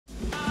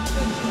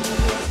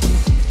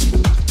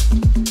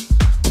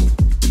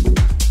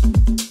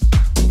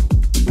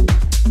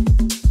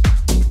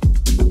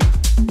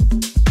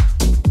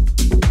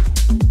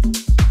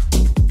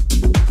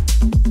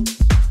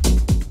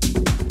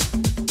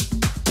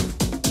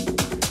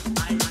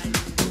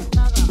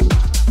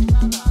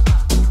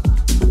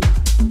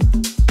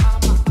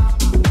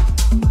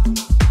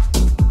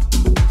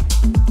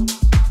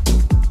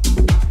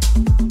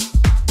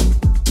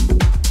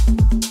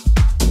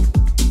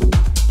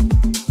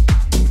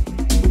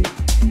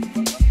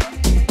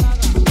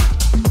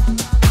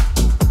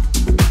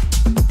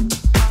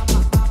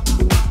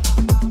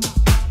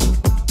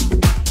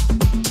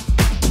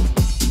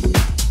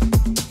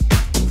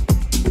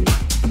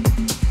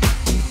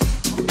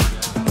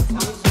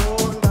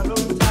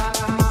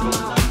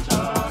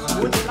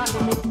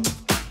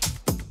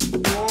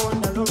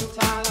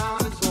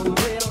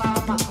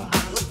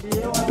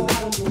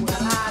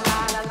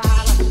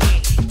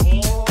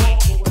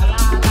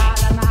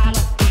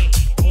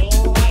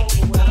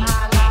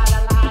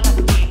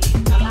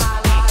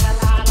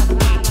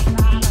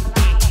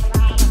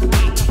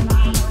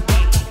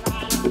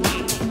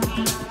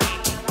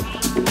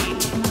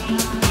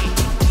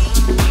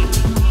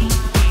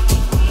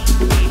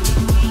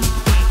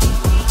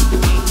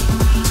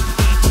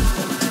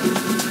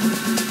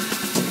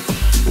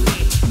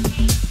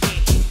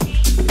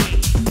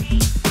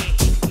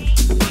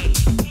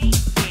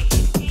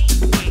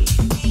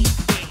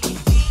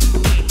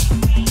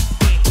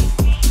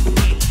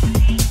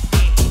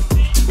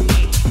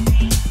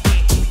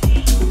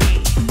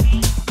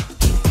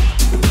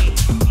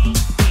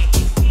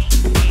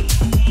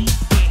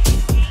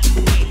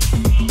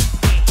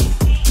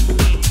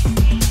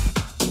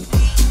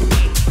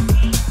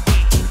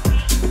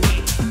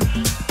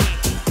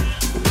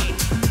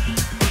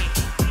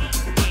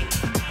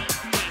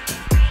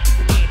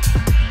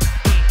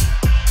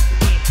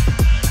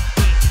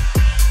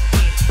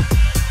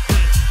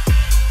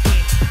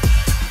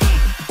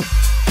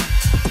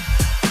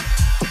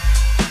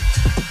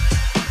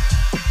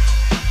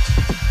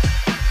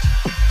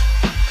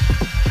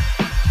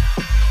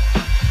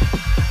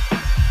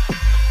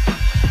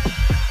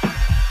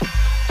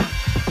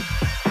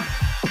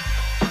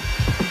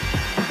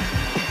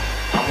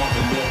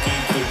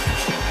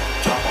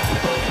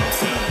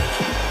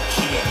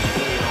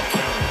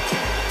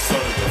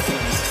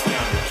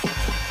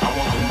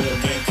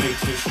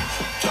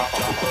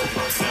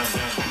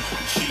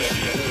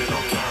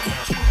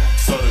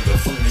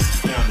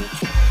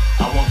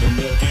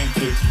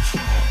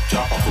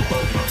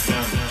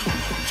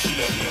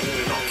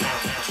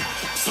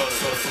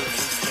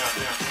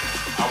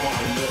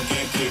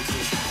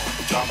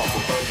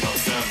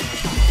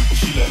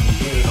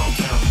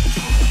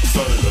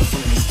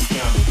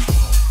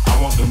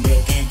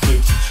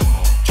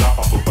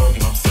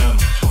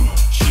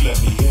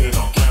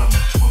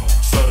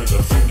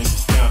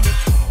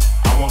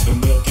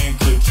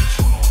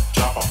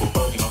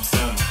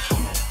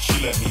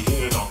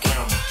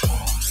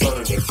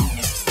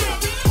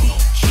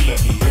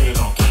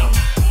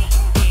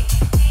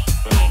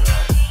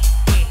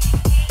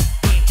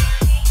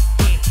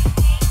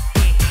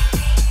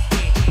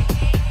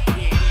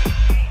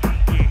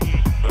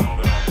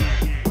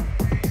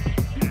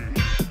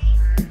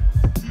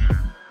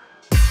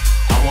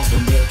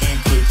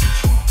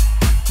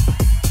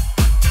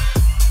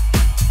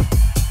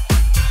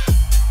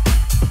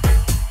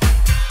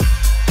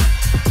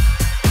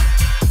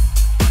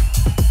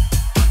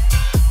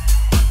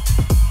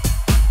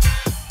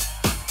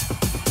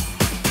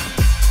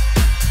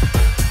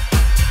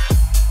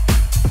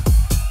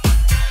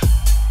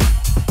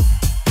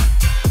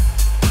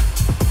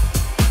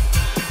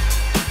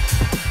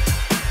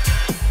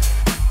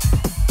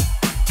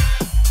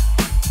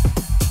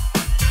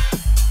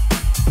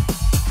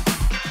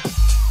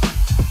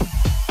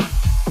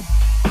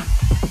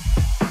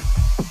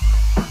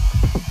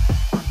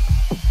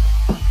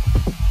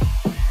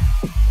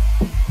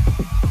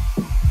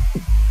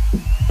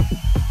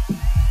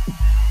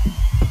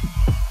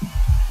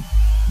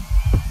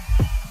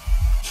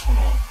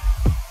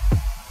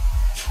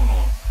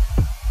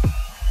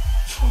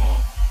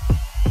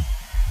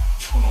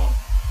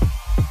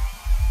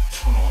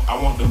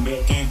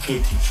milk and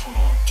cookies.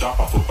 Drop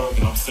off a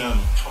burger, I'm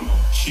sandal.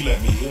 She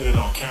let me hit it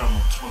on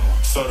camera.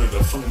 So to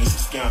the friend, it's a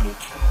scandal.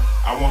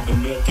 I want the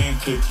milk and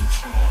cookies.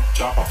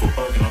 Drop off a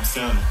burger, I'm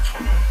sandal.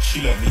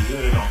 She let me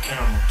hit it on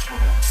camera.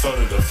 So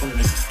to the friend,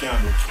 it's a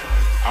scandal.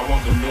 I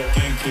want the milk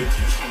and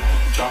cookies.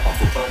 Drop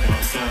off a burger,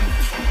 I'm sandal.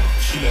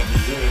 She let me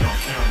hit it on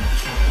camera.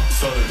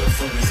 So to the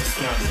friend, it's a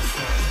scandal.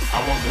 I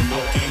want the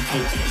milk and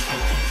cookies.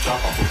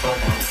 Drop off a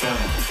burger, I'm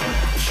sandal.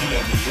 She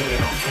let me hit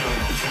it on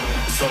camera.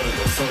 So to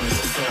the friend,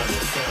 it's a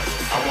scandal.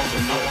 I want the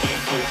milk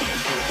and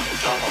cookies.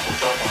 Drop off a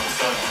burger, I'm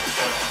sandal.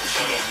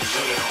 She let me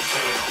hit it on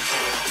camera.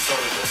 So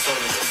to the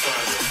friend, it's a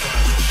scandal.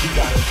 She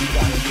got to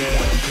get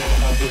out.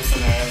 Her hips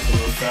and her ass a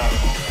little fatter.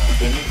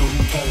 The nigga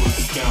who play was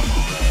a scammer.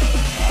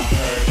 I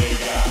heard they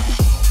got.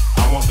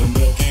 I want the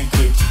milk and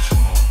cookies.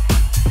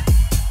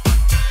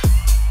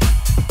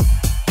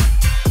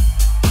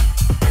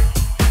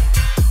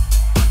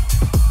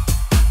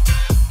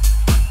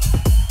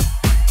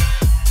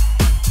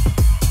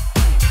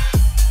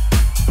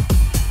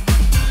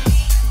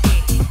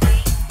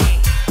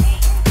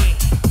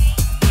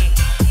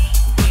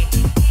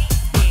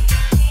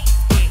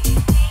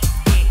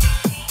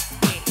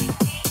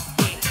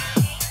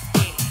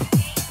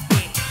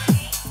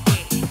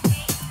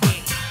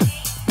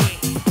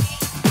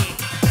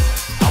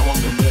 I want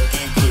the milk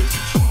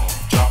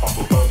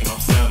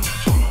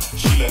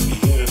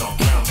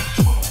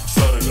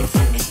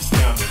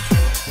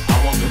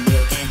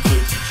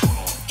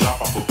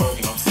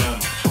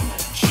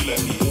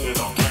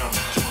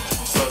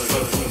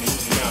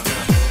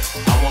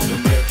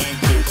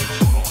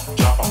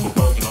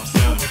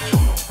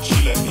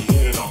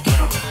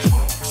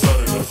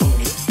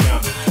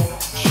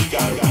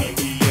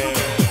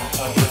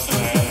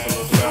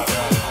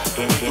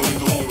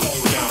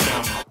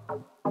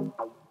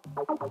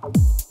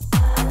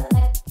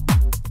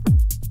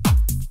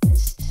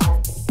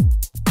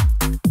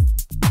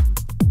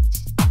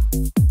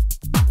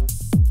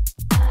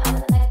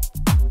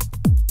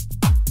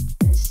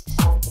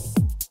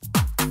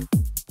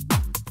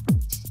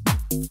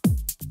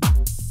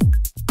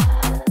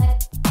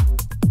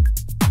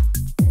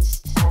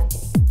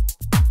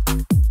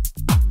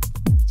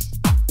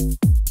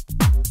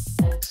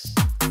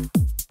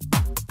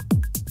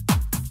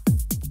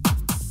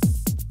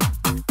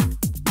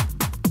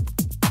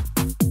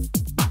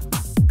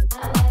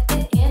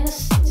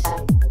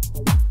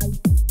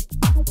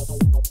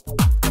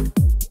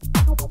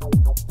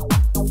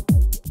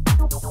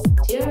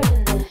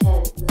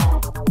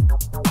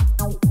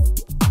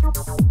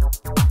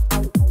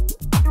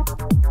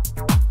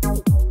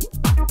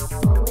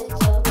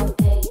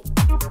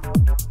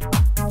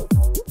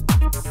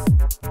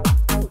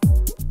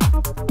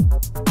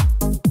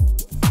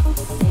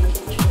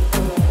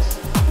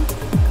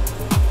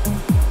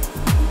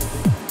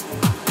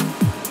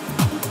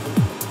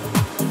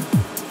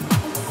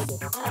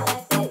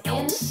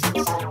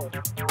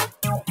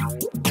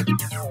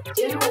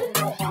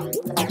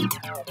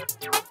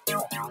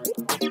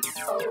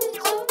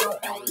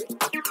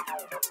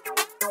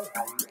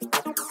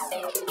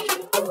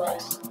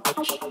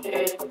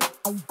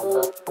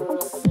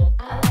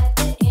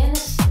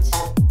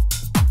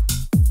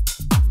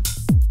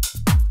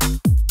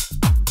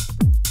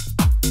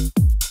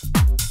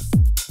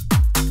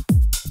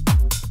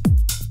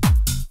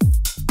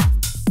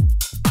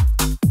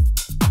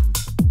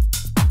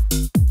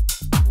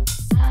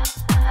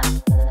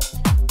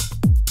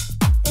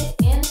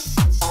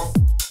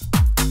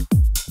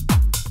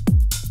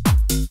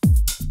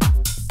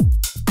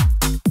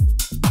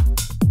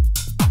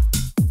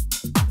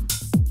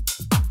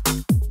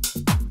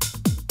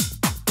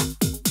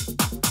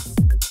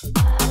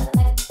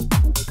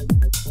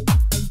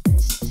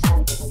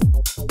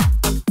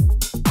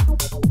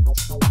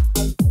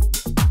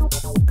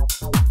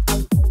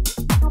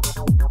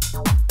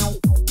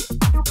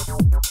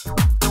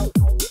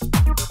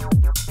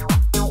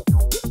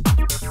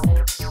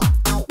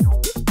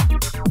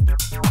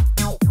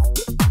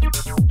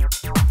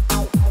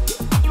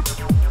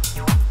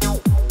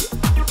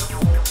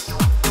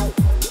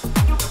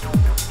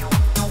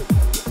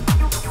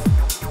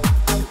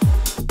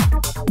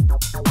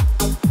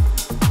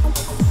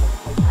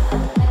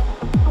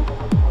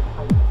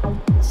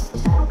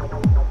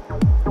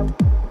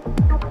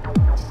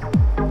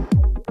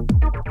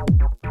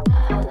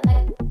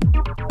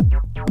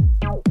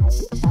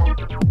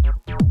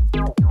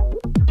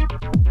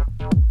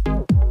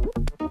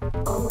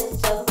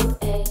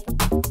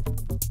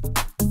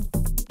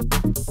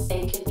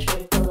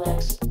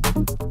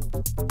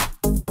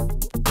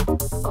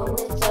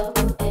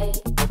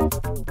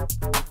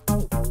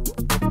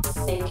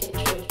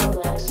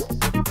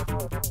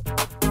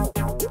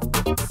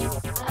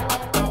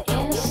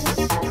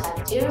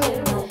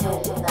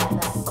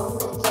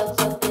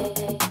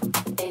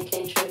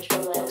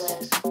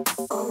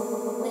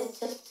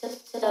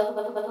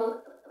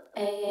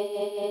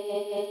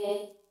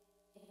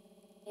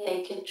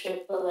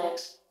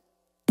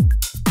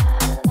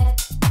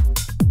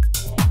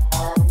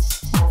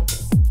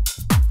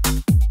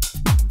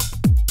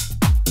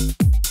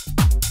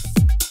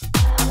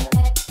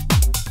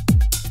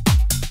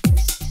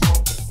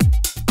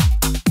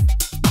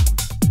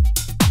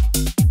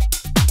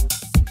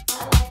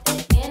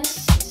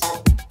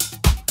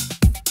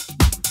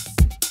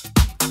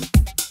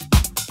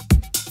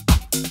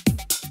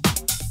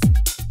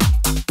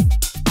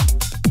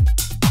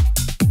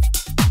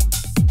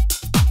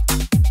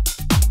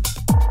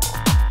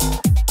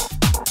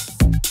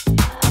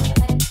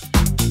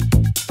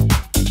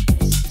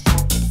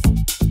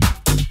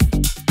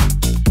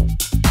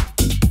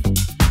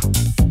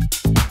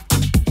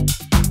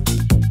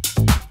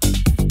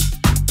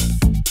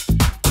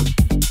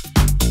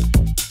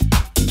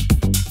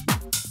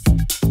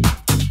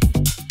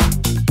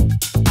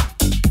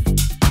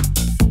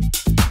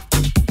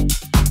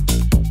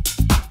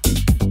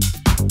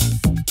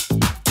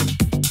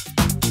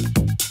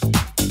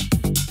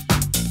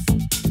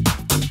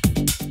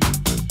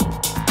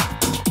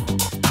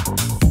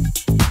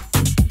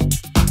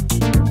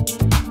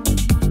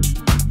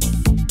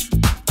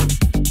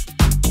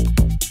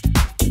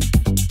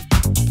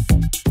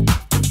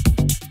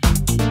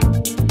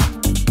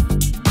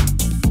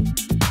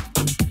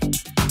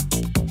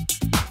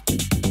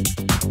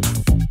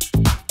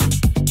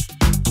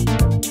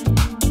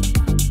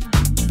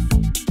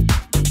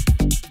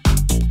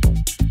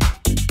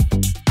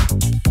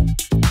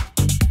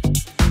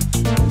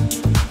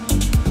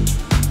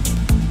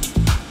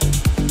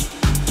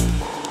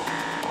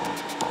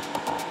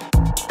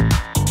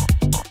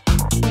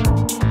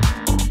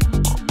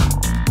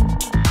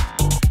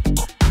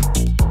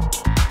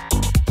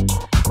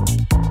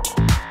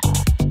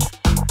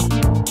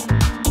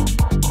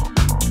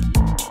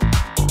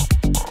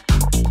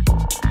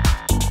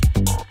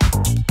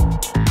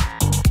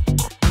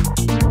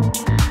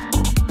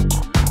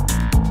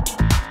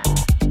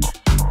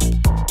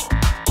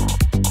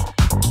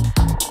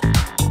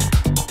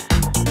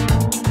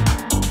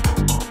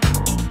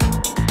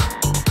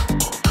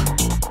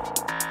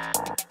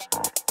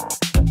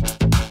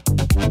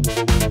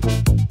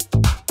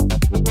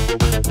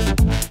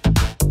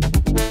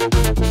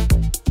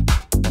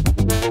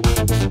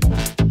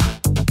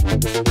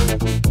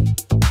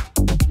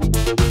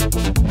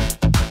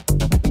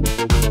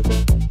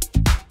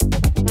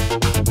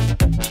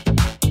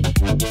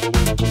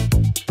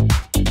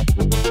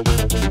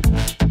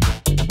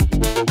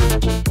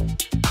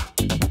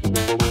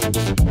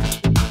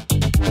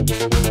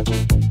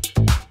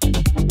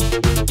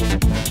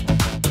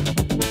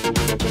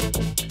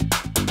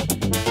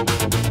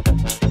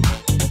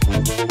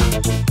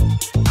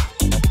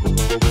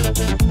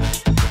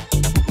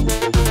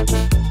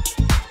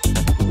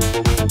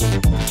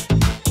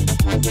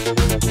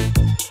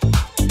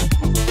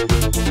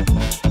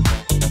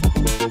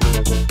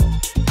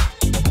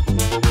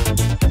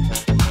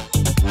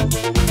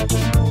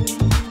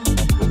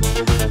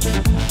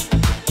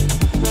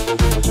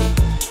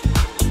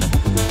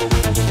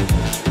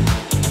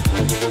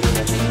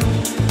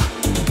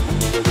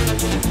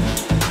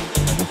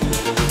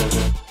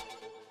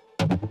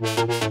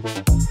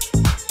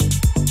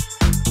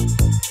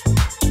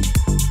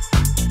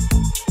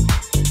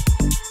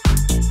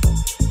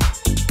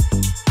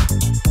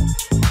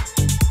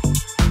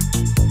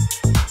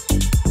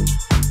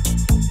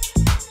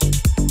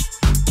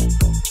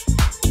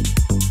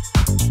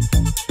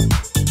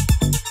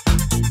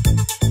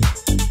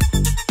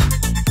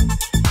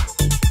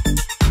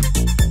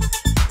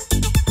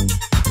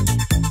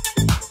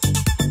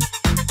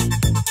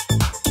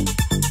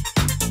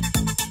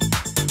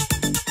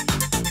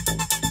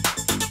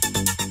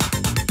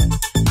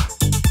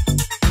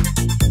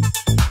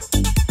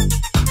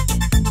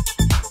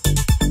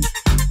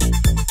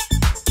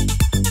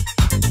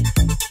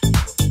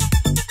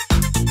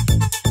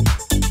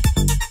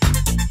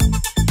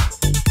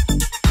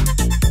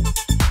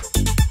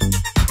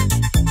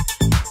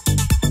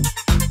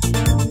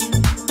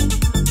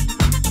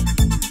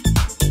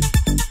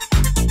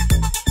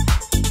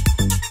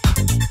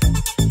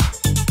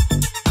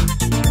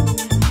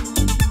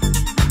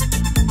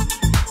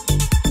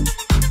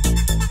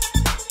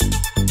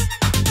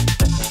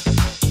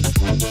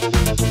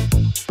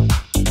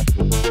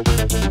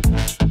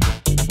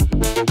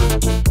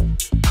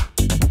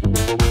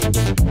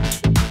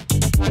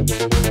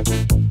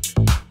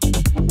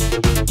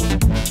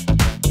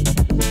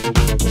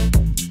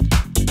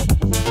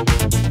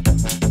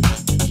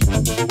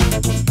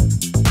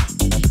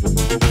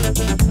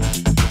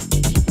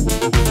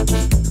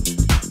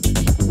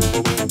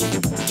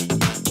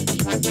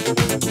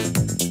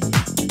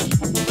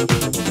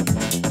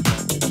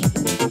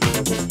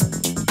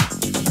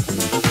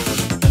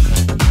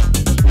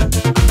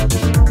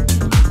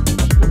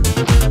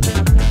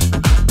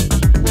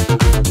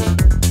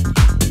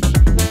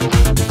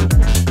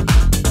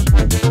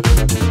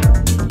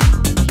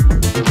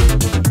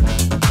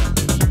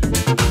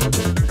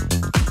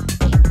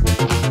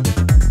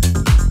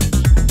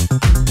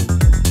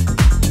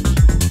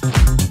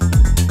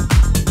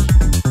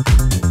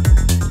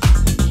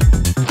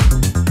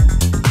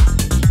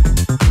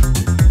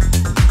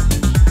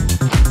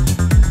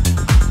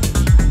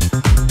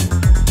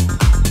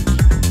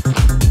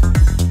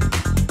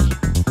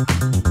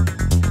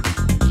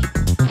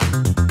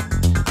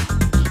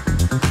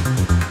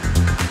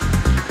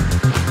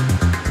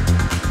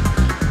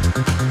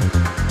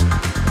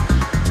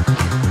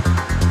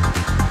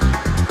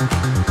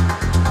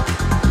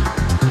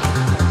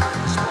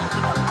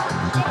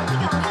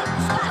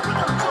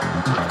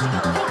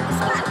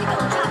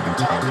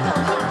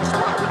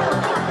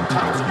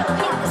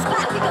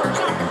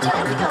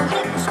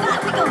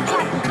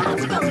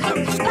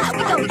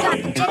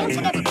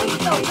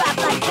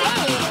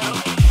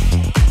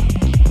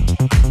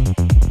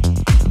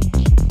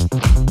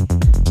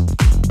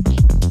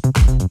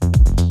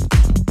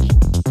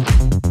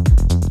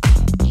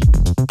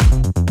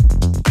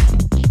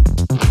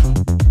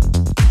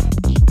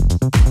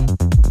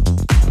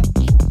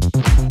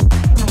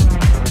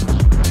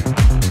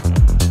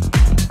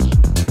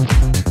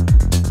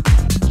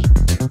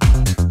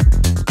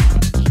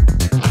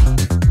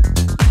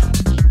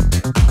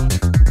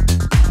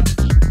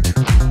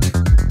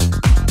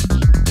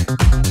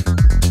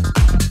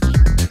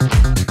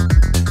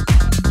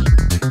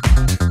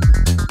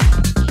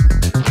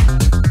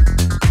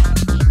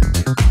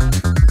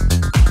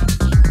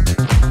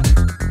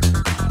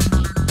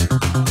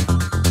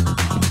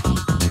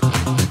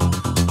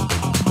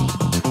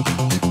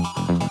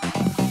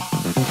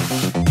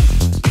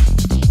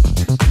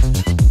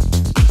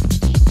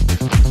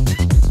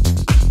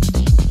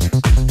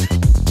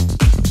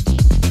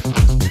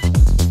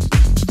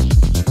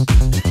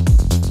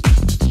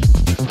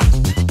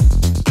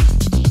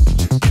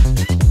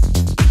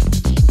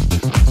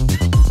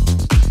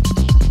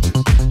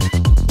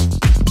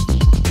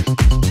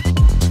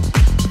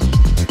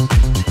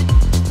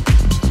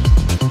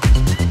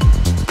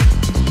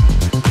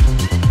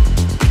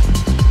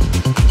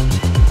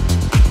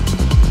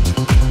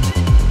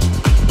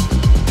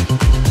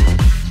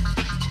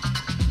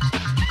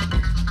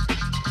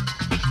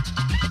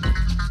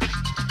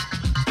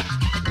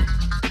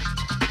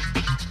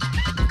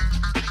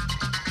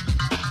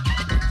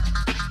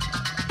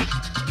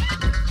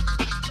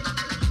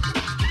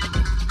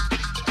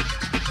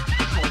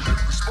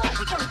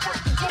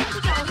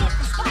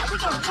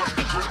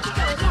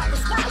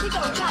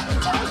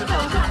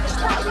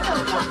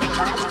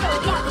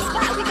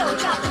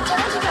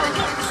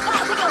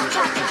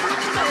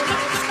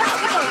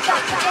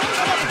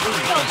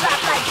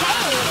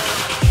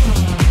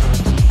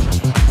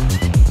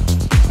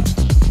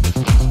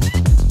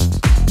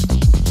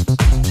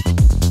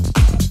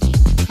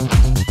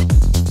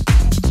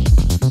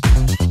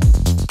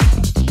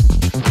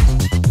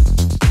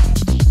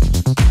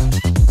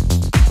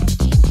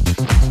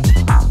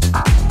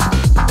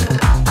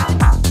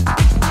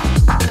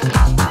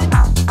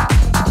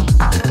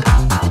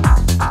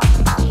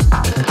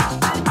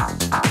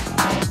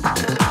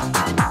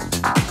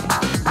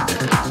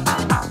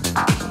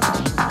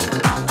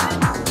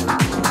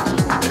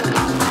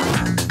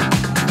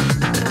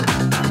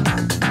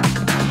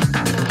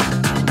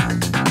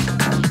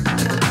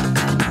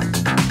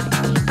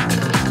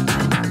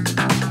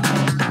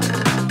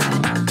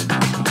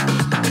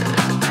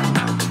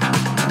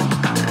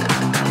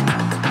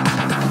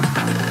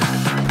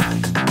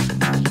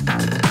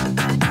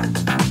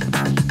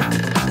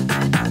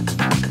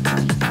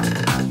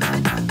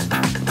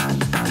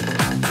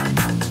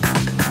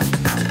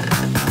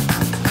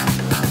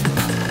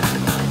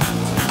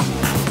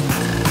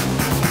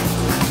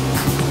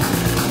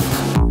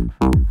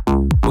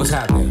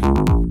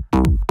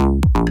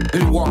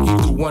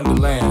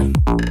Wonderland.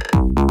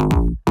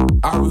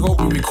 I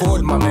hope you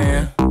record, my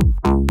man.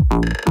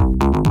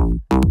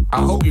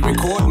 I hope you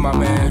record, my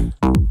man.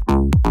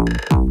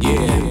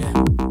 Yeah,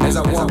 as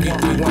I walk you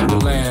through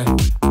Wonderland,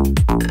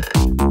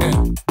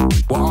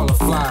 where all the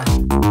fly,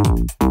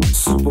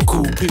 super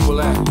cool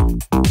people at.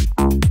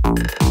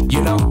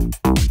 You know?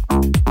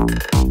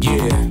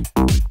 Yeah,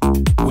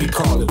 we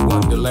call it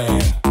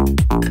Wonderland.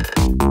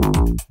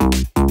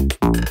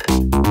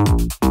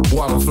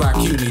 Where all the fly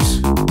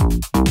cuties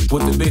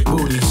with the big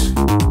booties,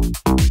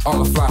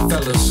 all the fly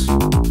fellas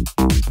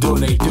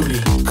doing their duty.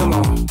 Come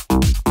on,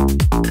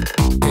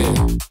 yeah.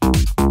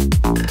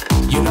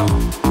 You know,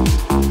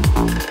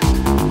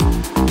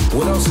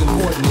 what else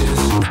important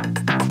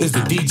is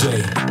the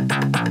DJ,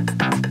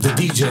 the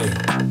DJ,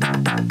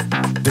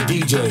 the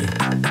DJ,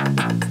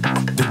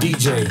 the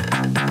DJ.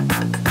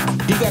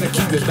 You gotta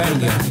keep it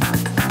banging,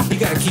 you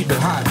gotta keep it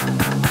hot,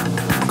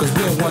 cause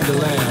we're in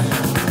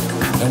Wonderland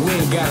and we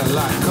ain't got a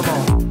lot. Come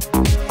on.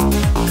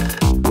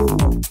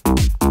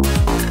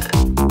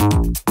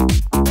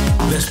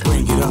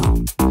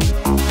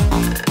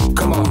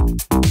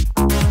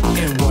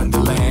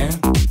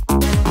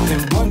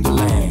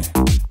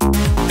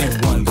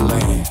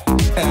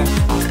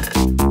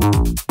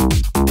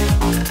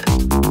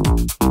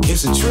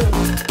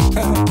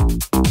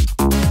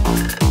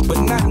 But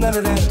not none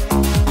of that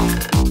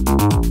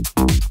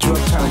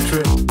drug kind of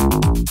trip.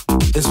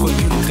 It's for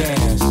you to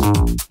dance.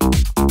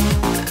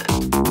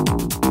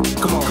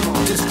 Come on,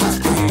 just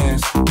clap your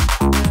hands.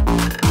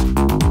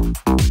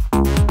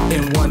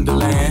 In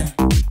Wonderland.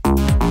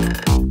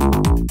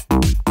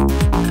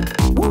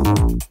 Woo.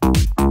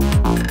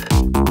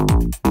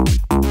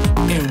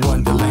 In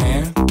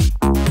Wonderland.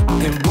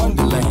 In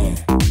Wonderland.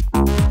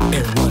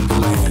 In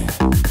Wonderland.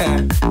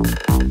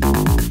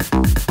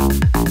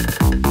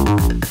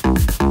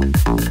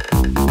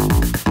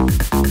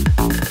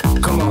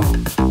 Come on,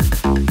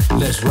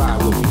 let's ride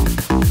with me.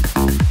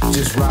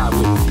 Just ride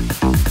with me.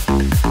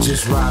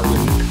 Just ride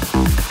with me.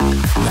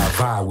 Now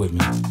vibe with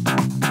me.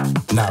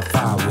 Now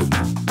vibe with me.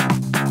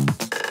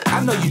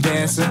 I know you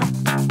dancing.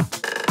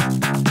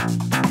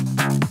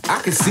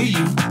 I can see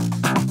you.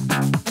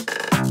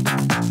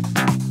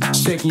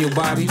 Shaking your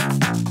body.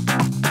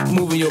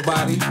 Moving your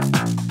body.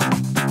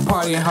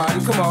 Partying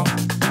hardy. Come on.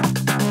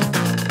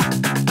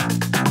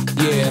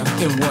 Yeah,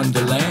 in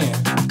Wonderland.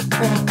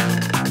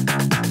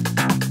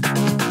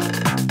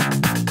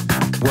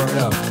 Word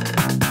up.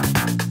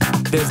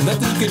 There's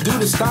nothing you can do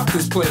to stop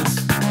this place.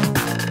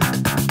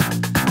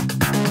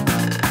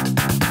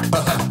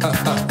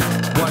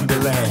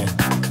 Wonderland.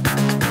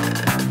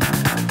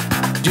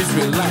 Just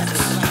relax,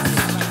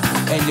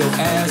 and your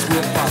ass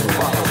will follow.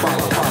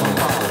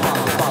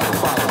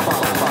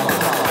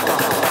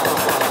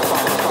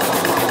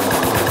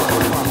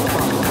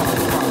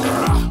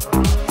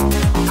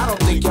 I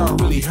don't think y'all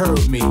really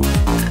heard me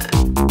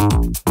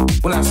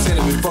when I said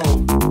it before.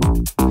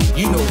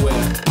 You know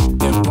where,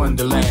 in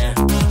Wonderland.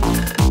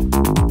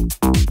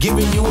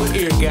 Giving you an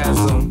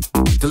eargasm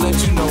to let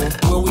you know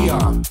where we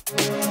are.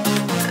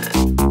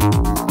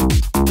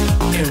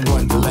 In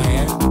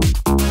Wonderland.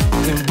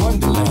 In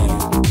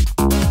Wonderland.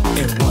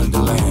 In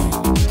Wonderland.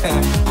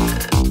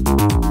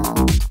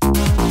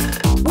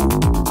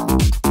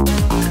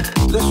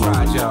 Let's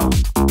ride, y'all.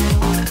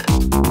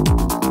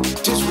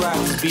 Just ride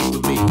this beat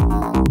with me.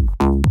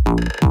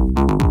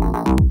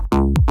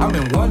 I'm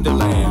in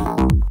Wonderland.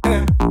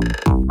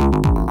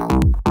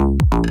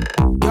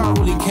 Y'all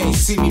really can't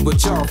see me,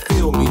 but y'all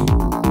feel me.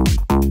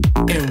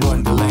 In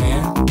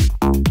Wonderland.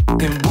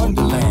 In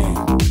Wonderland.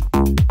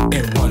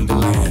 In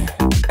Wonderland.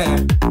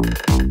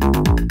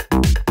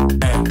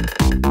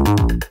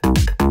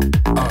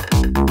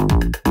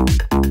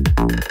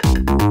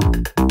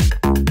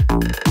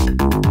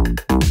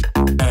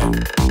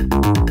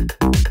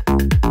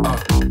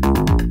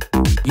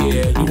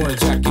 Yeah, you wanna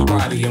jack your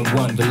body in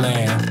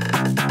Wonderland.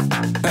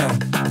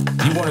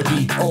 You wanna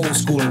be old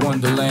school in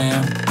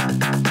Wonderland.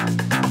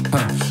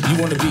 You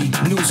wanna be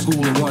new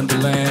school in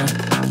Wonderland.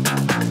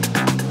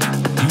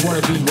 You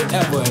wanna be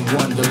whatever in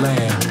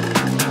Wonderland.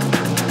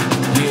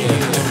 Yeah,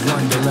 in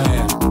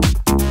Wonderland.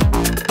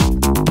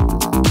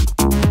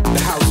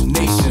 The house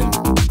nation,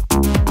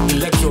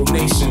 electro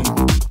nation,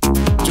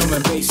 drum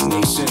and bass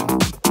nation,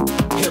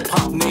 hip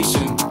hop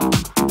nation,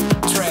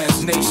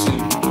 trance nation,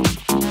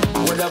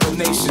 whatever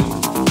nation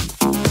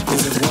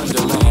is in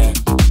Wonderland.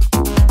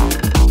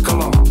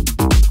 Come on.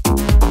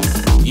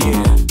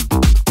 Yeah.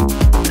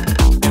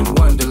 In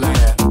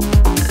Wonderland.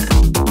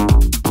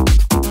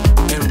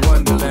 In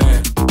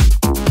Wonderland.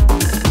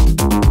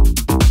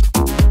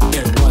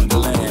 In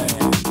Wonderland.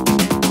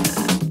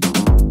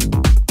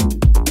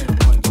 In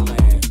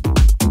Wonderland.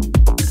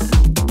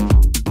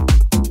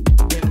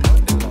 In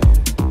Wonderland.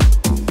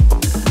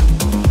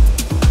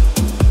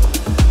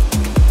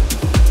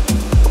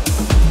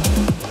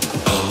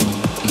 Oh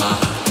my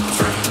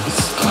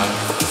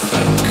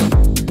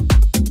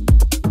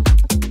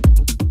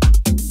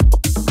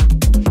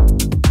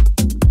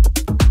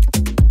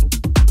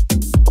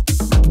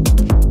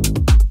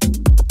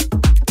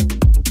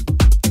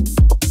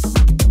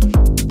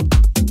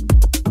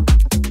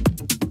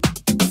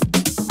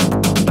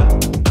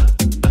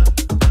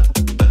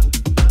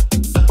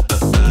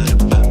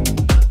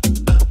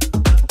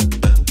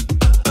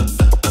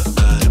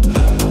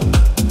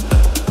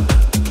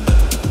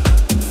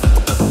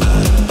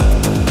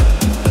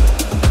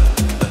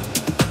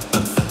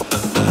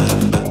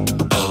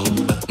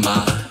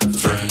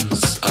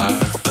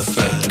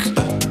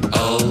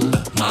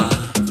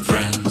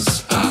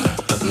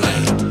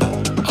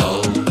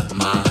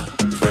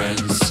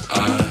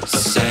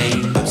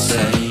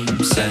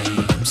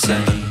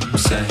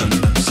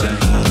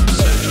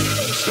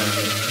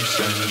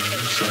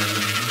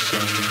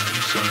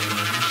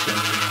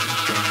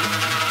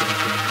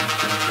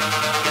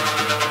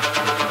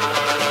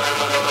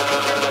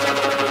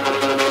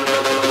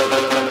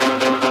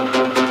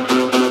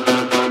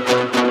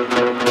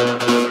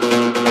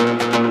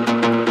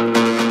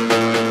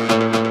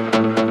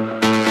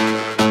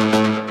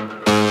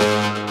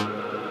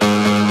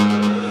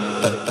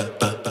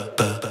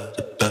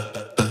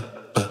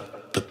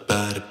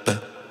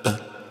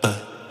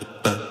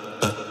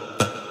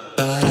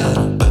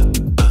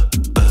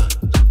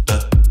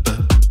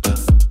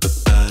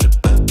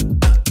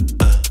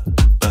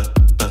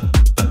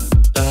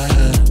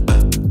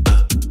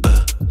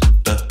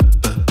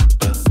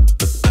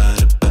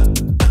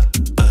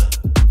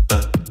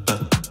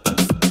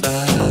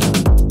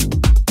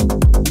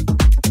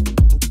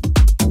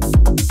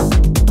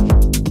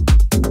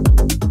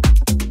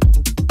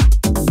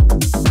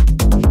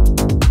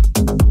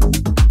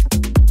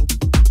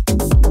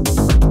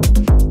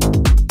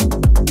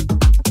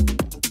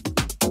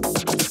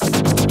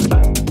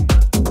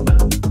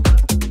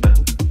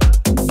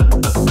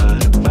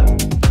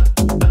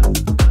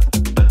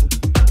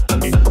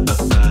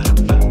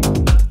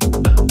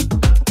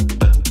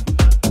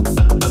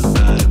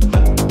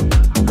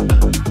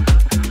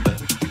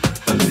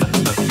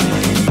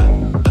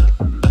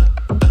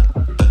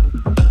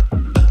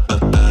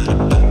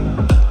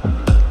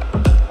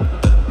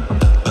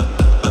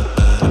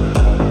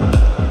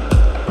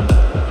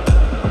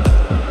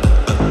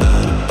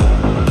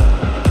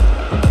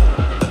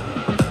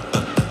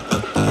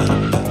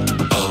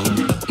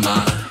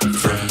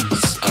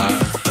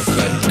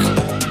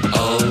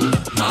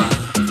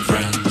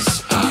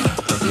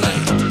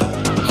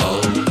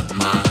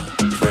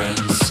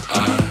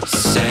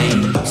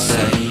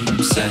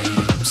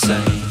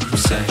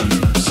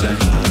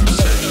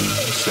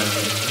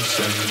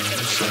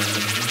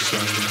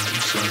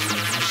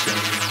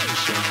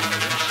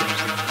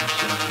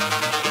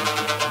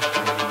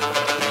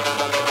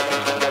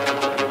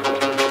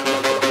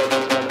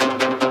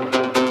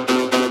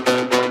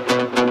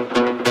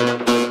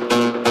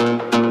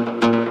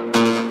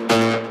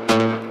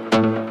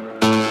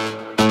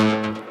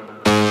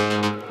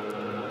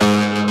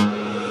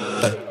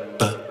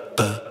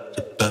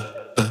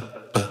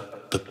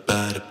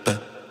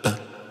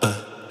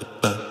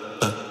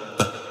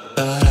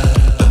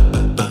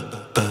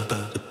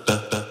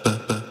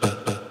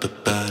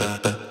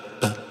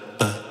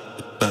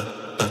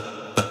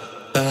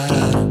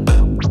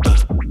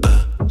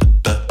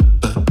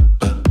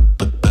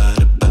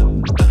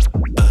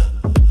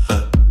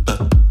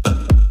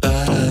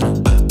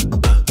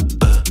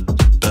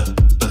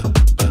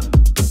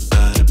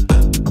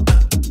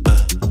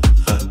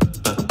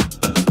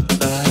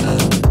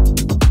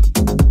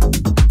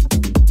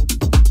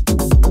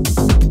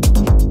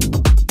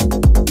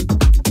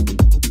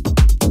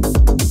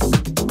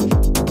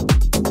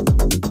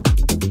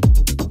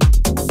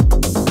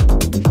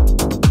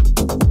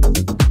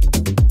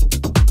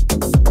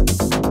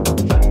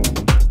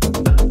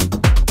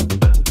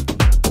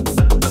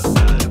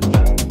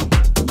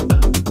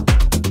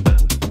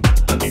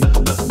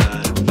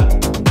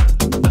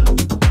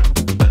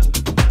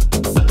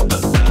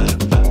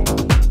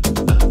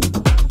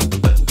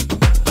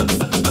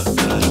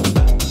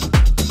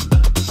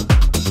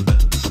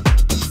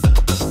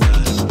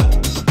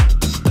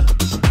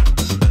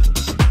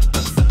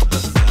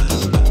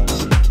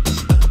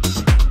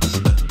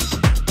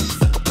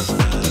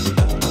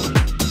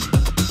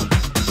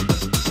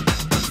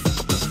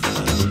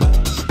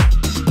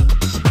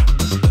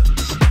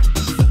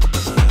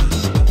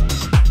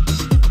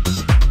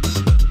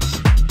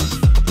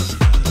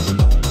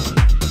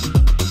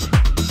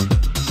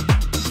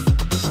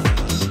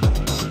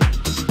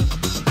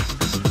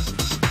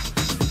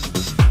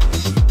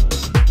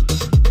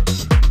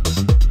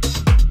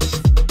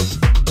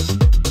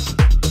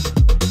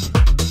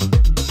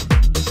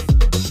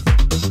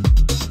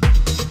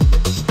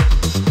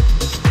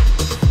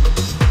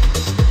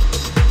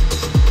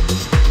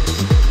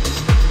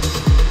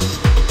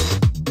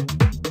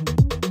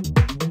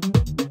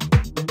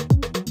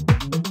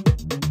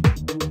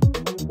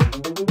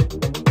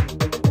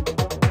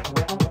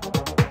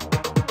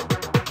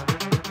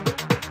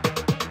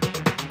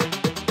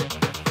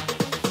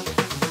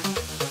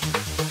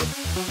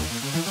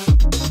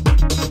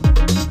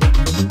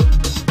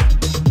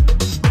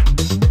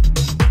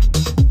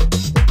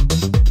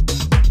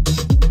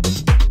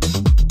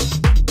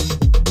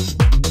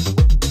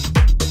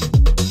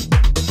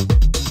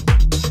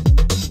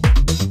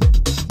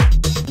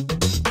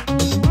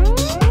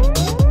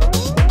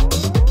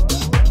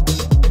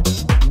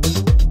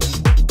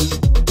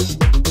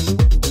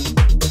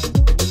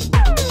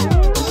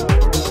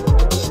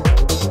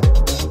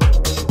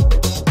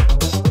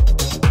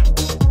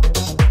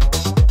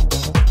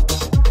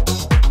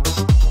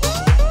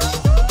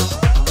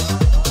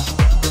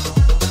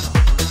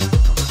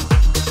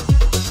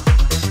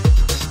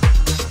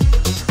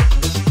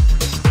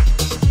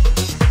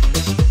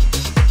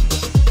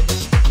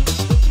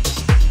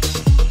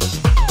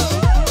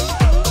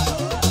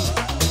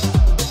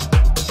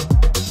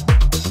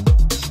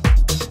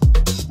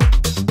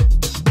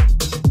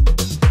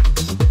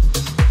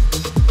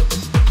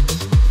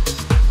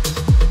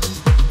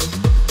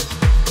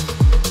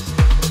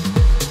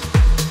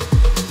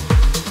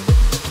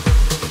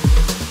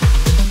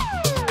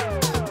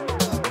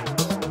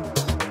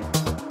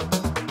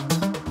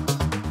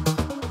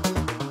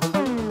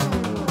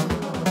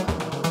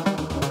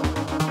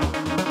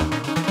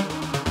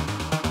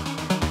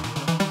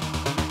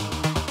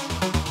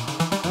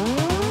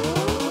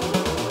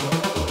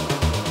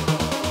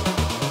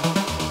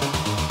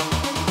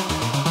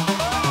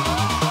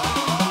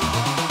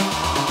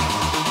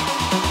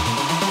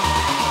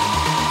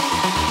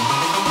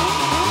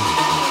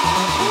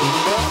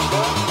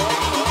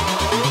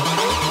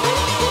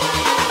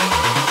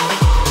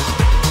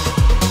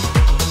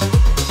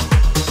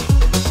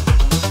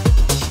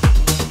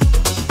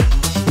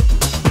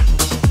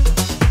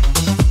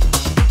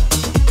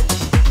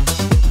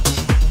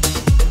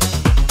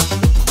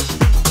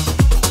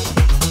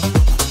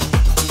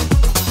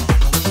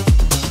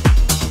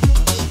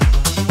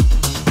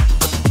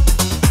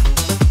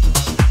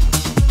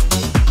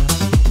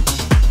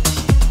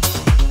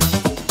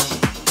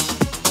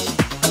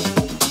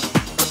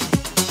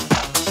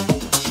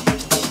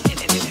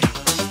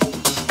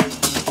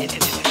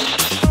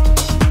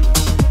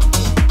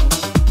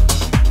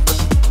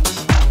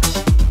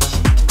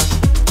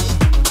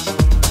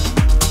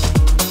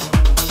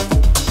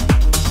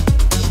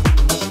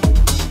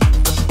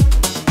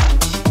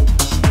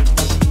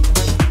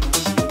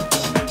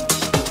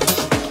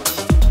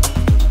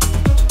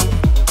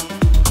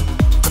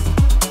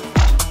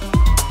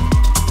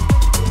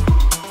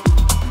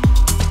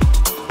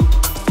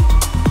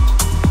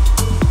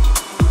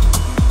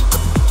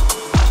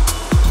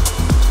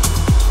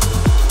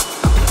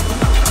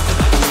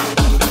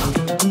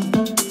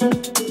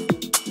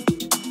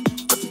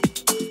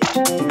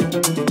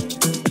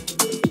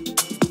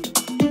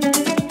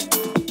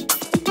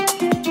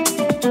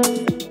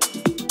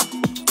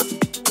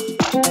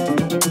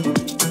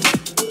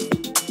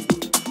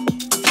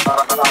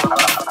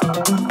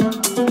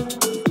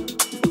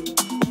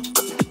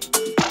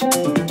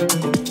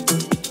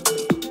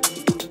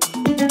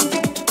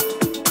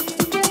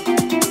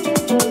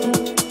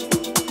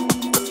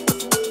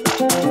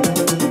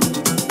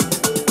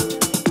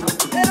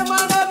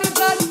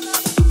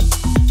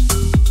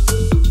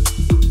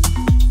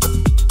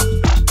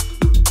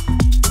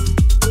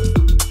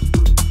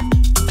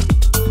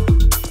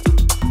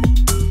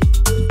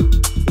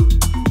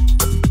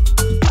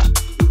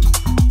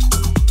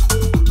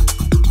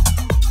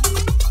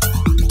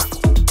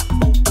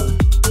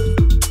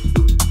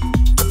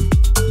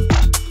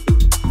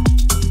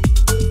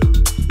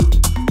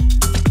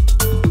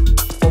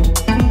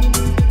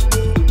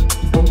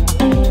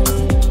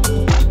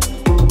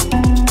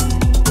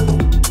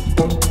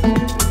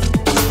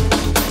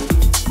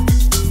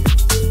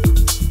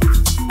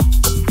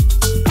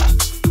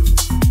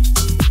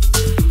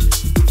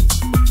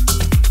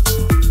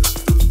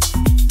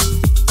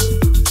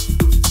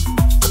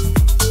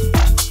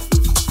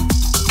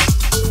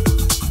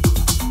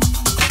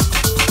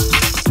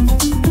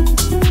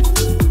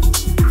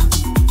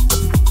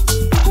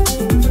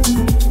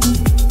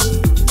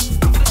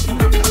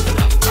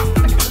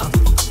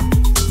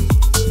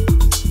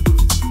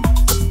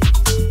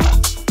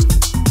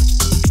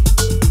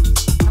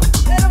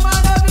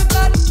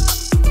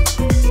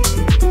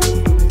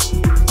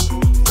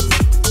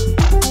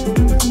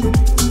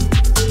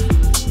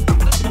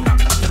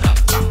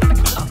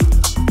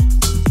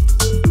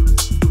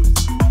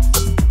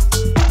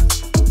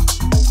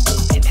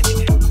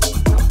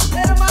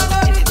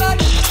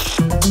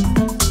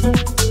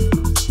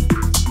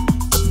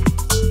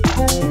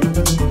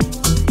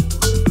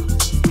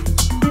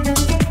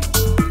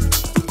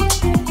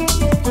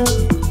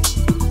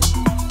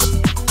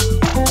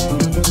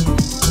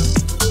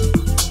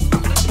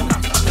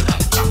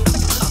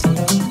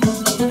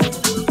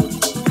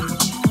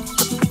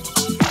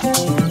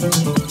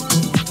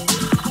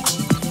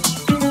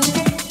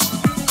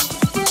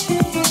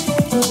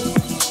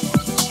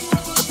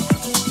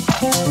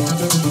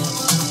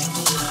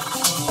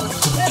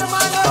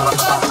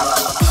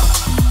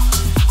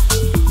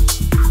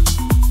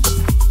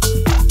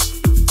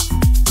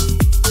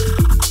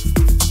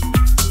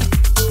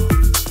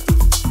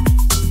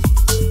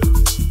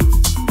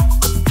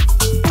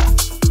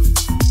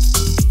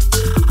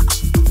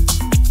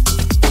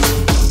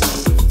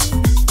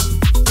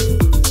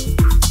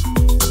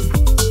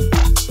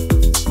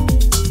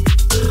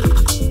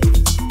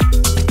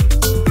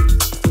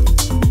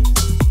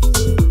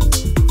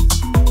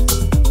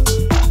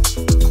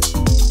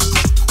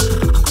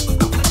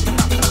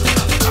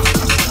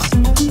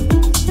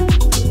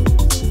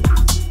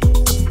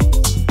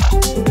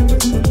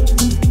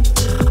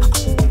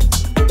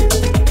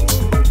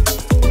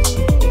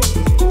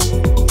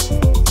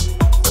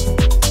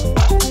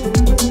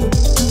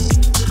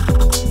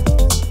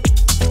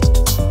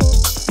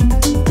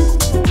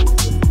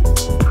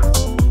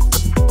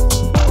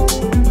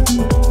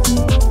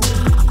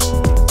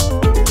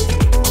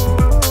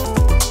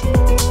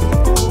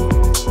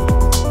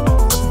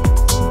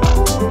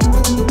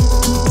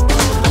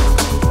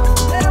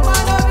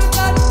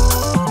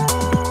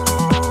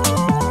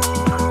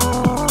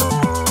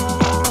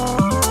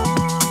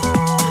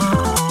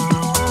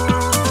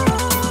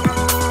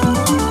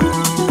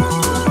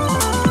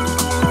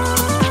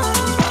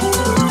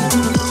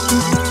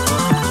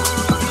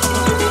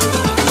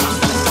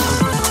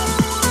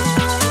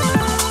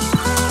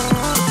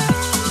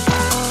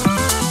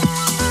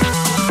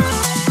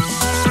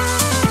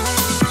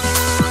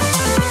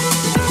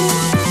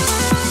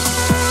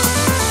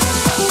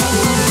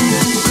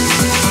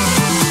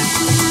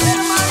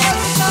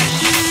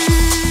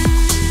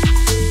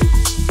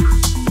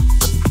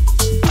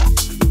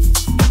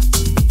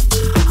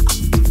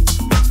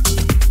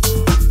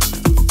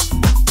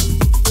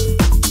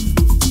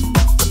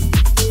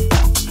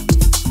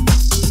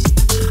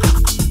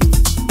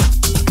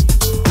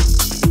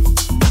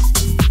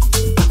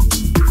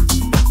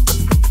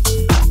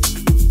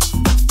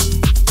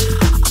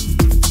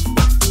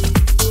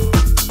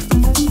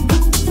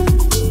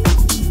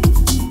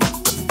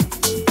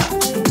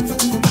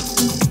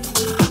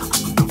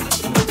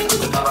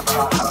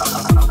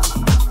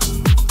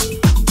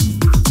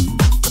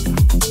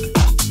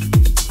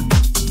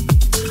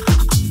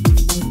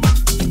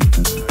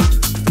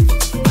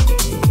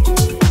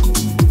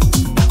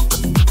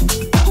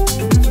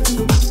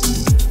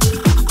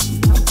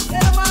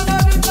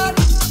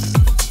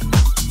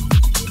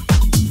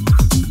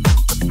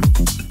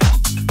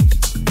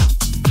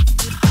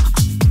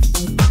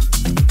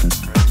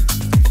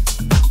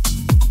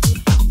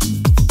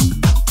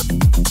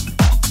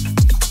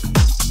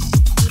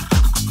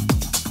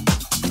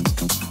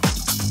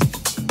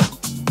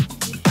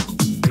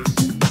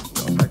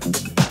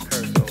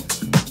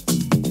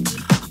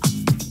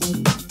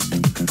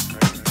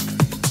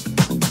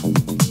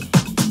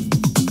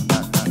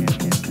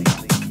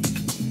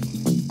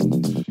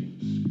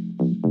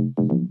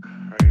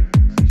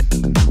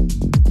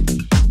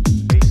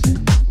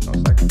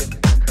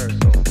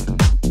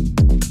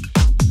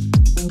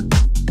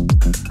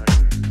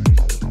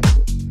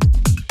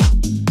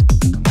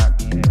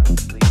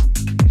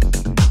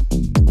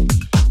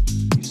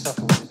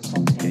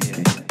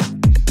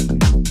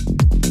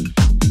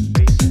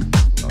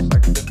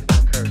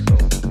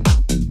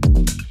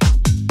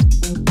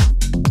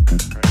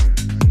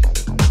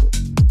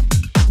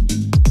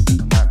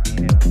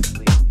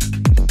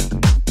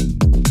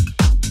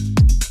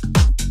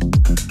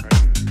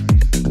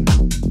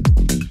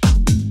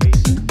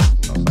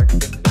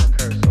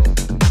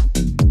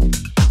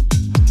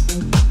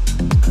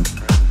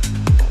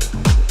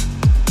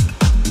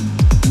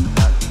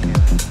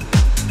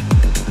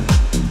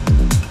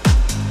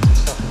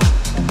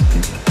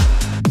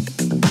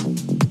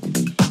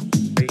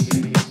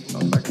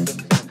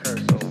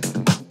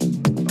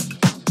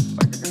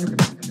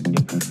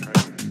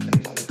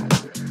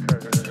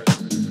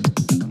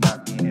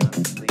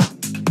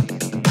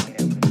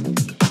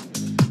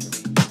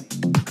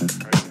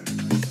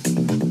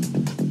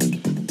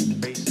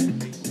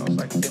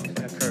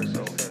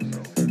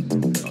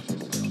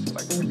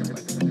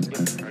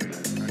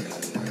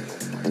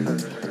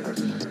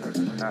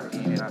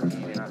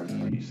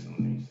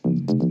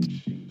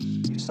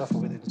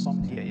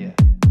Clear.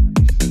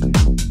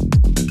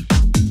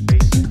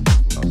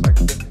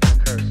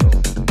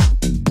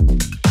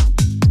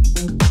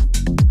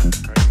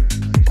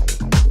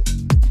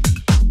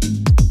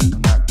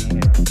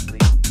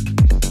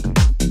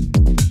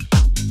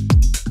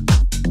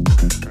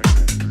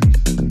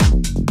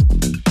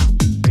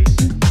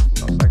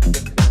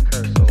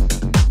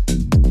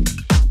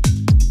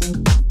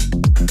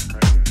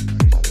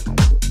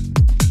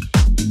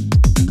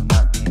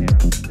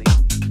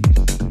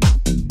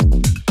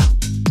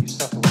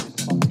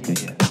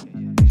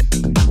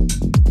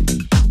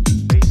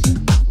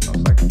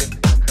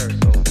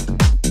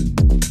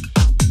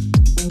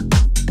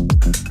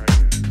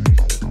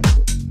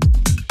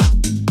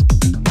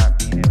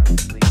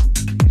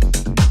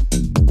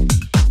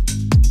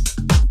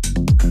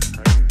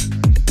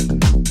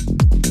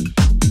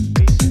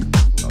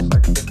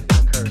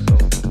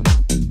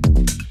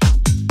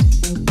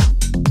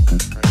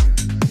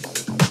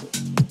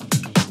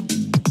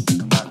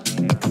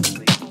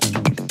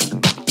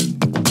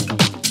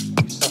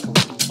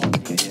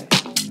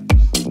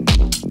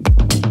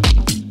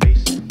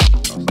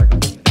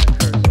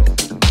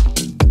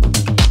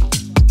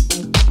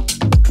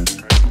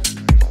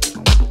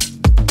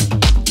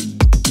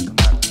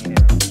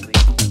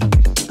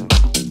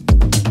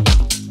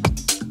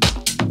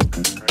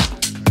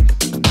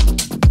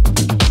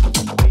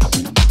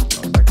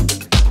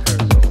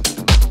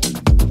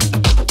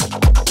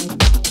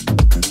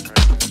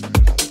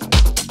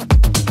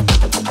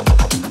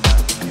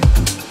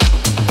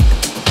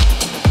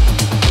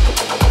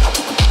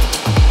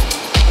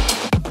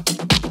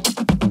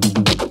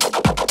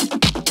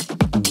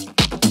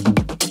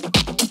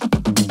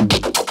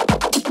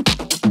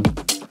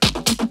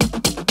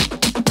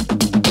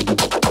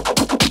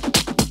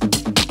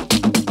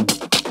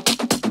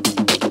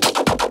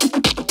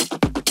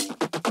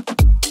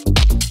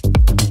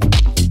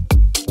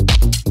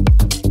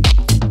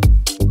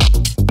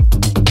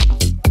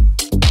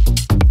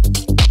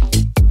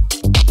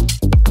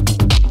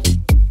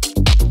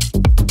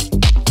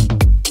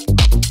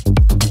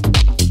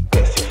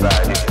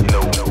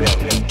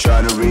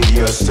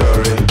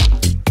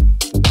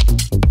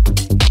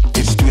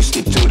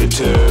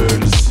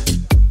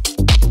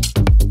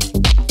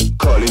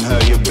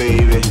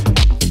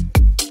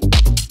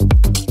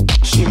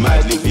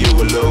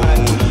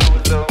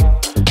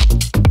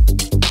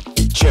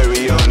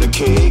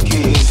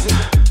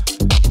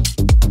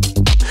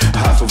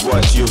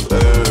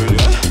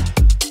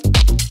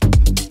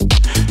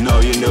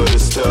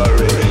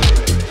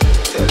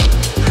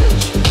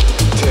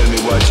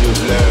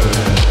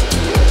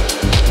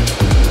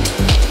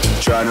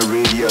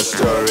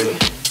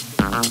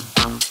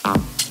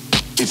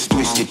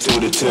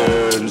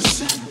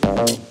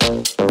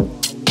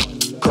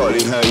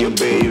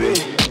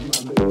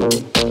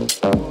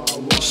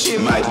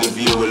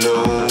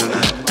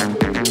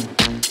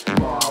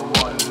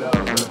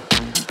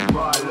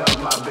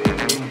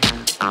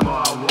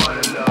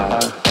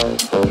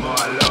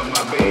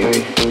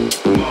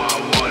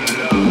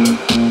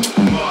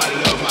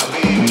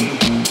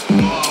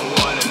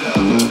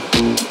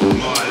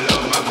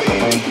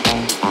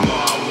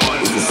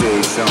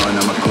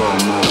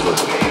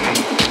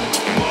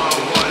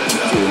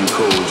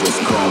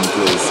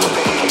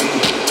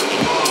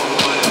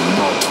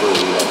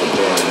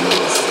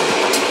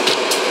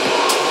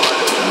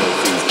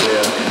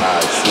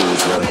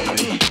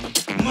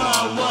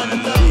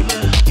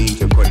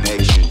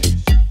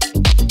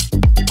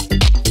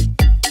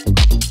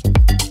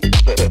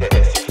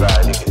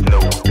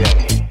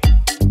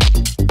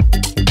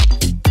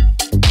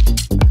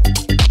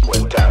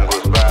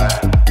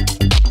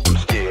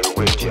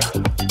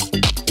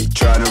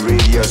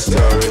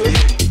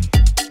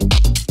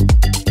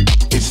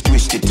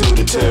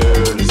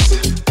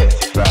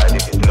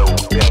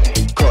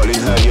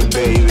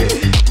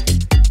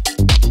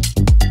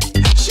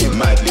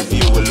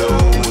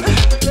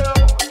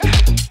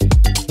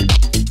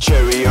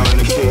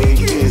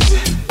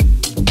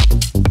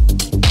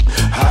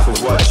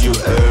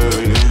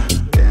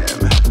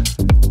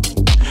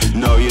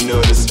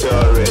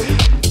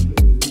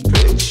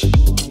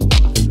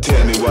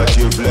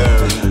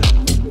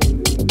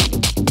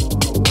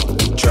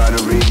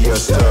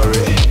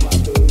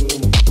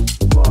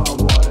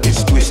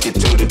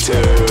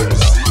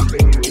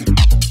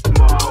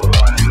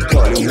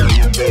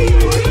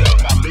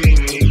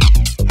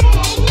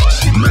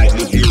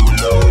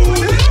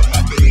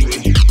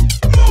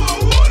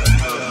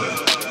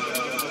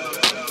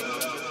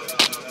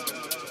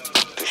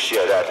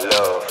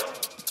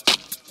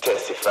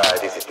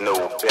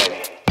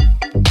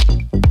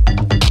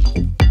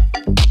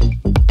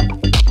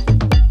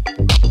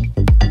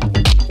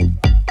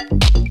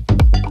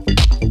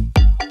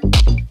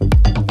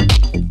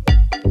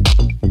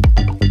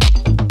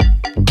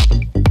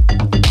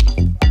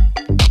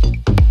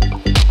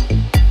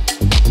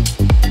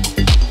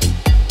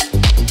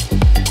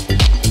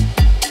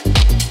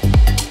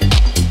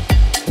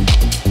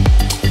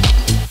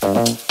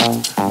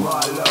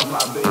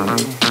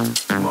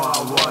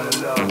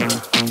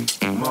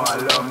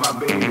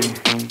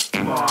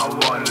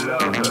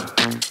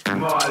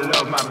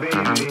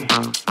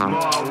 More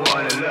I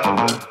wanna love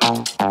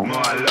her. More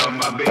I love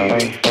my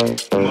baby.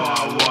 More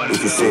I wanna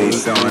if you say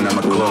it's on,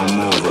 I'ma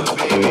come over.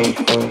 baby.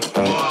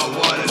 More I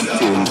wanna love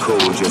Feeling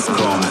cold, just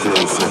come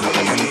closer.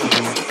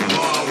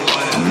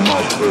 I'm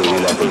more pretty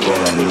like a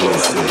brand new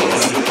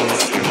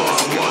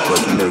but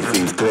to make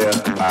things clear,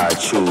 I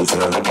choose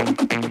her.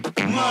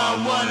 more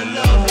I wanna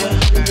love her.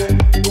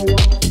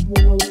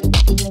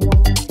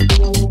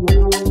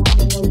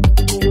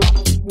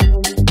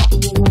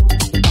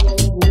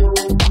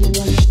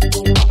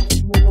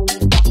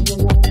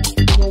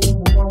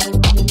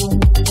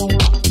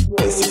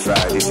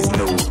 Testify, this is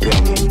no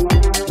penny.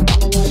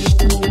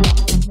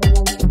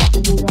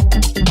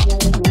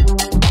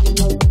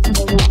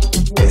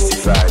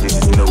 Testify, this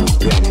is no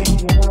penny.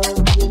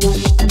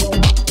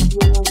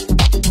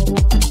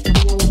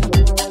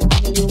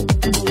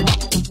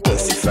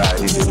 Testify,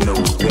 this is no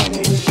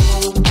penny.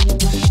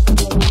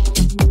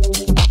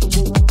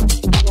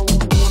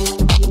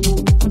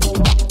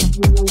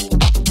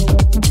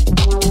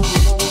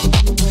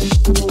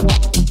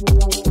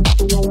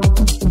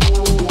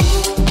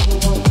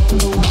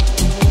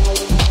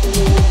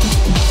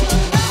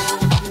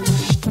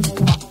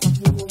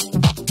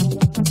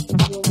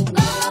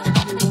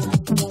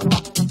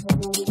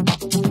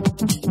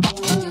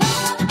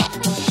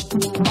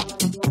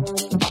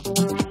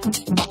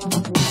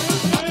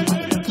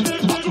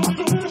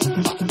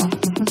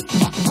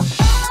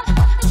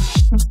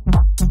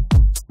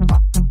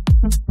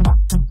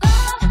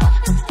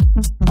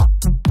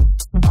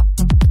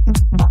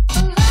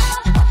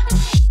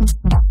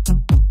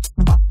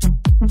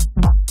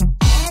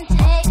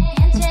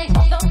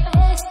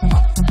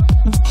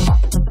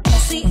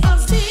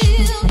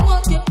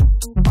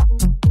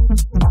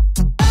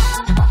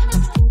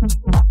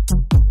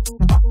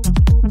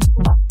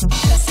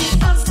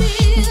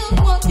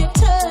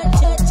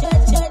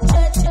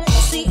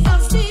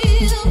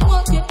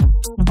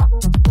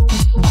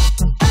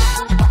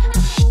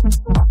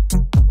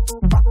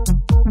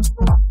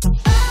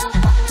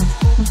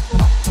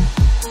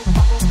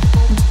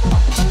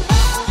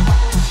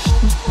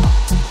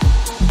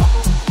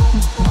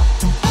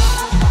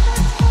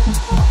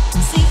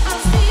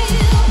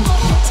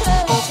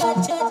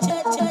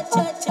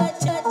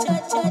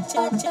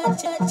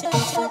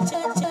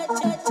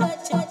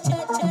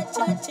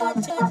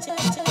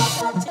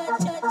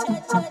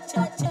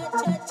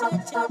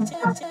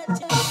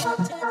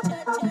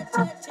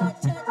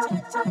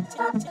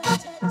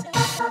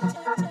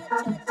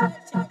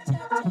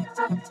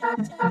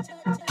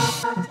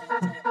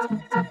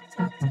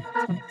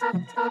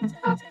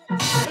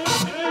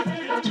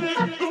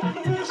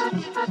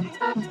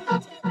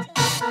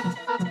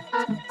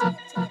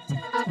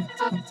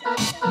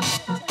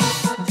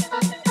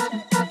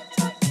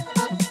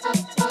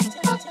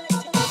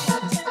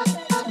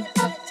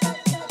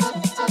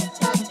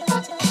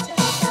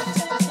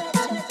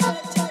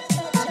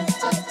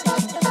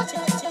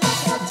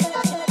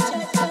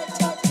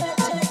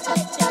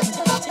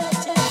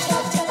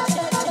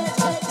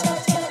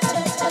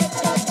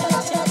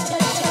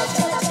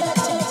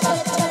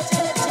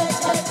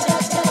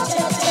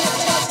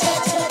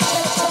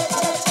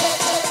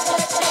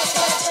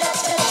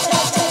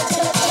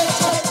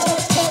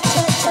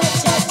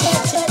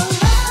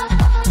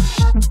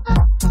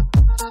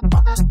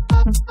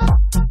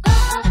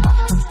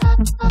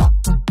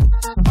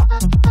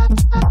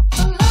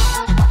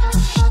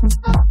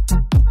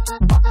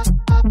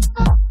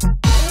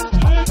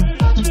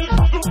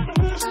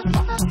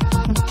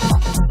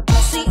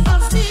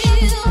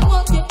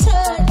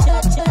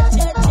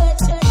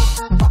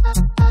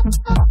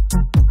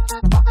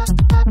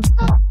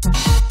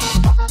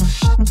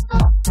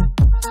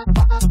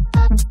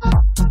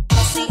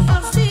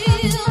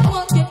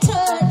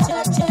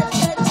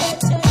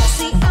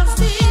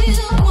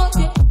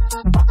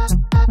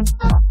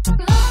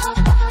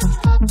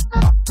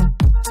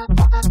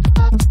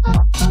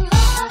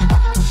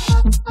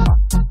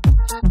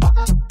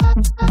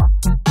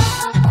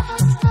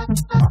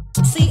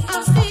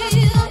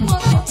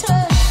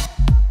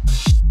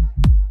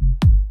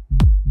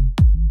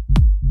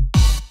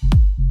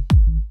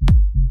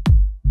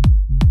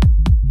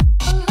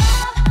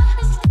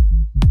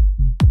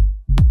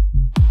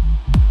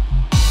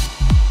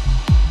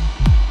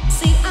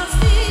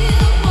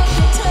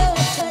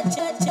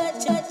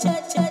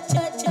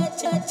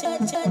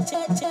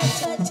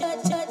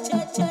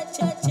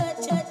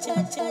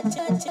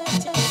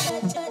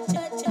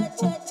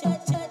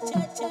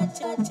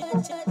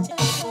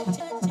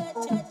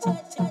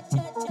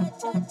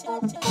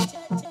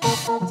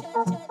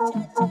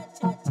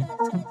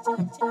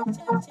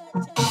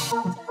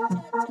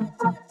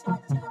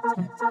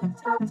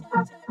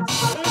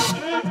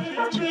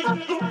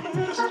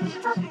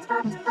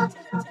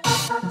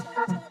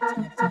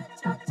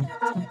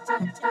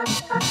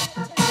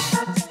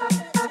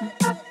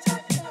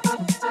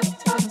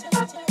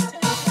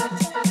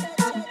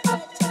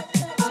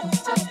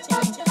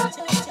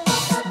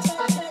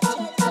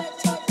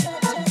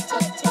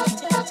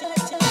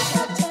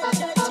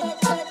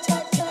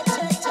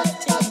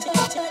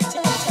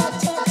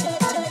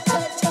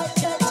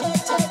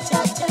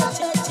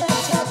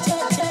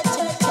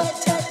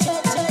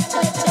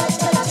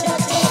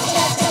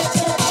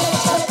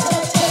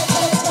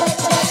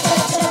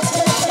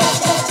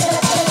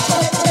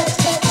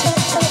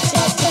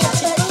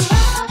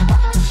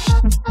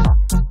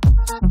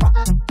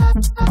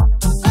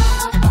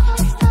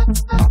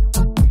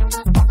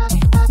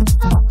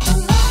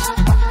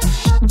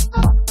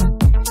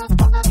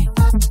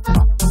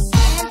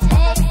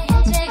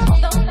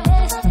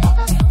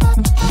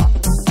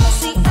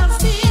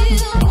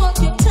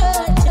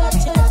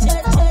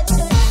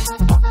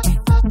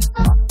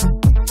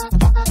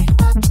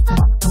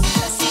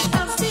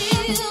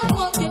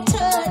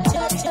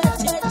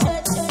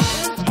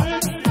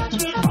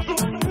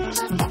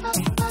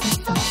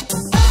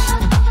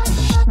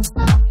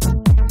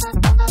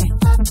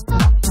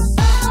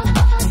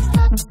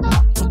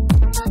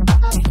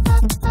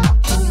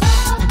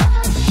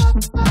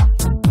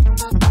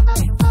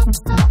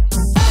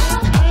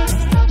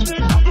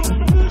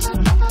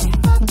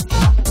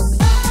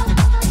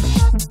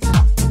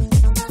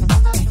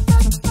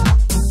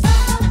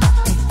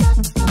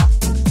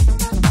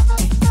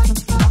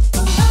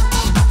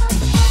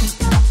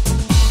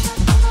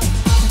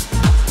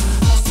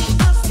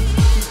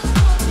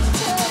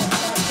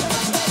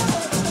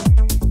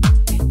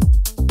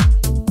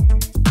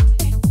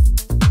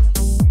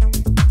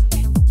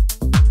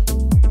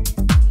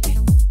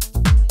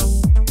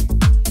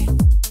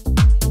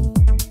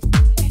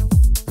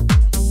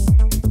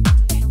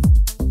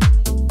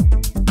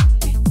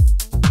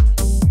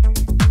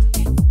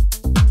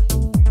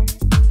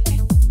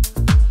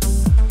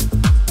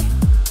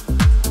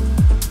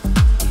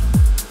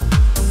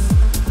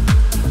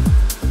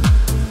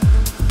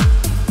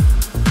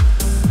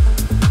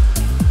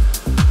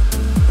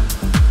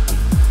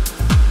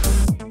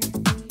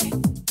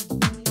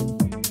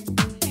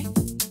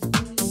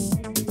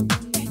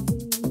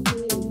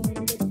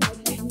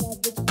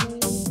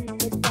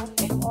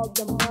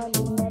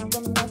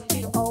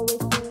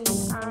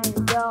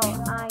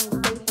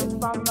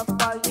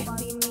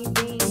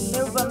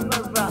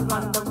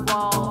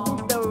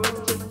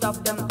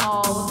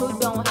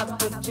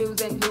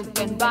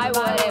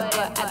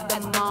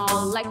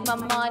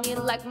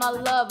 like my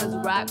love is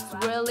racks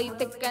really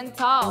thick and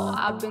tall.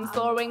 I've been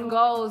scoring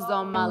goals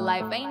all my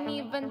life, ain't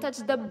even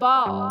touched the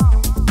ball.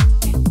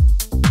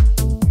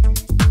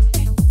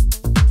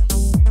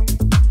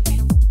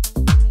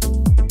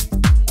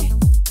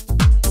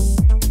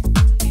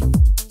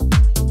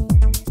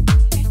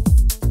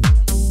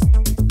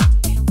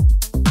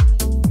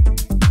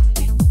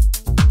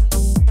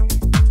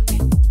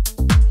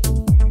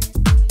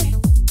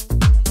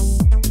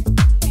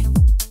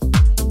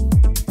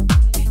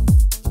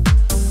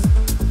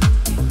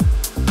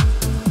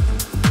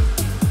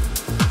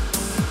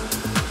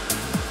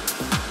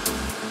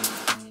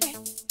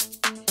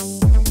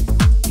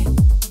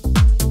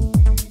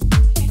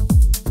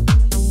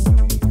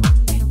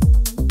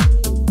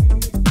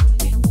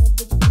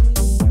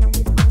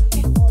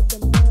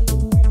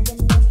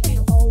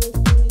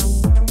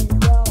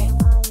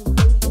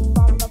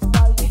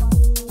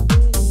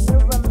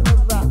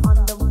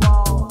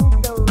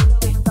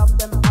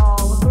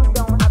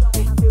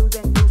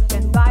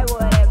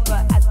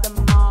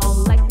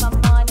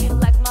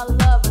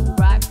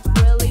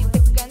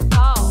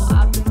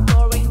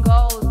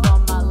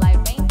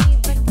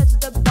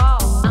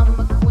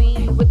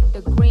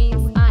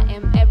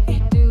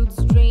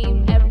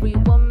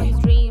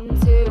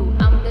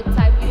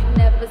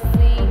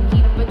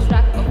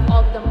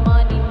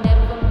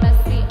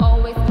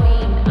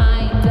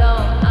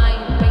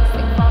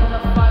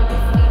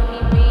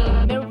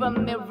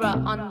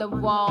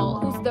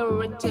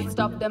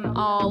 Them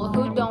all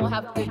who don't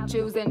have to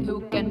choose and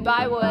who can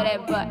buy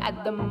whatever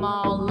at the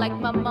mall. Like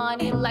my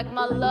money, like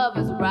my love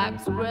is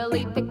racks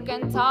really thick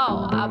and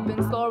tall. I've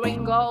been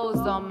scoring goals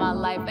all my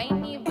life,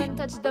 ain't even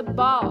touched the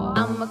ball.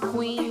 I'm a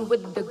queen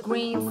with the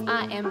greens,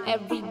 I am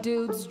every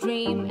dude's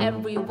dream,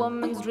 every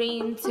woman's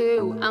dream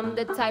too. I'm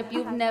the type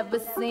you've never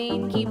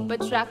seen, keep a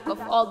track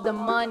of all the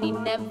money,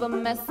 never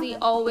messy,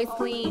 always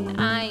clean.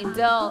 I ain't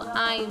dull,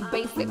 I ain't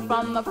basic,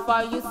 from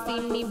afar you see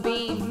me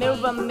beam.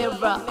 Mirror,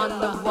 mirror on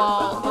the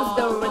wall, who's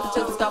the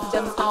richest of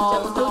them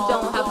all? Who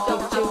don't have to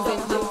choose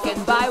and who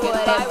can buy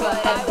whatever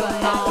at the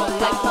mall?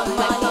 Like my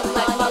money,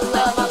 like my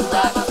love,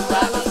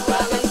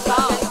 racks and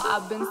tall.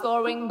 I've been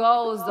scoring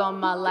goals all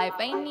my life,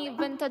 ain't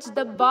even touched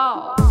the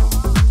ball.